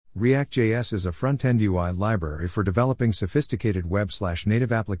React.js is a front-end UI library for developing sophisticated web/native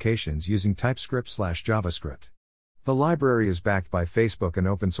applications using TypeScript/JavaScript. The library is backed by Facebook and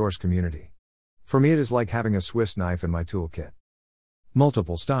open source community. For me, it is like having a Swiss knife in my toolkit.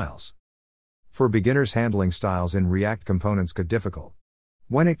 Multiple styles. For beginners, handling styles in React components could difficult.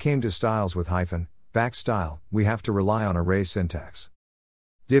 When it came to styles with hyphen, backstyle, we have to rely on array syntax.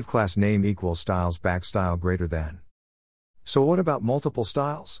 Div class name equals styles backstyle greater than. So what about multiple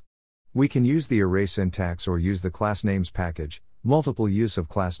styles? We can use the array syntax or use the class names package. Multiple use of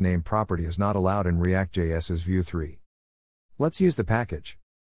class name property is not allowed in React.js's Vue 3. Let's use the package.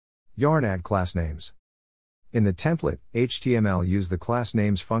 Yarn add class names. In the template, HTML use the class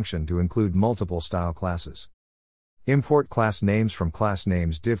names function to include multiple style classes. Import class names from class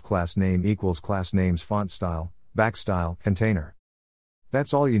names div class name equals class names font style, backstyle, container.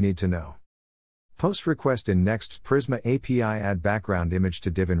 That's all you need to know. Post request in Next Prisma API add background image to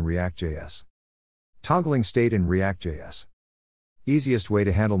div in React.js. Toggling state in React.js. Easiest way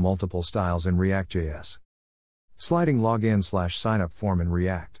to handle multiple styles in React.js. Sliding login/signup form in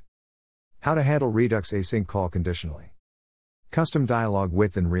React. How to handle Redux async call conditionally. Custom dialog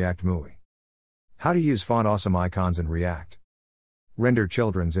width in React MUI. How to use font awesome icons in React. Render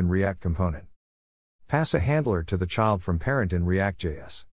children's in React component. Pass a handler to the child from parent in React.js.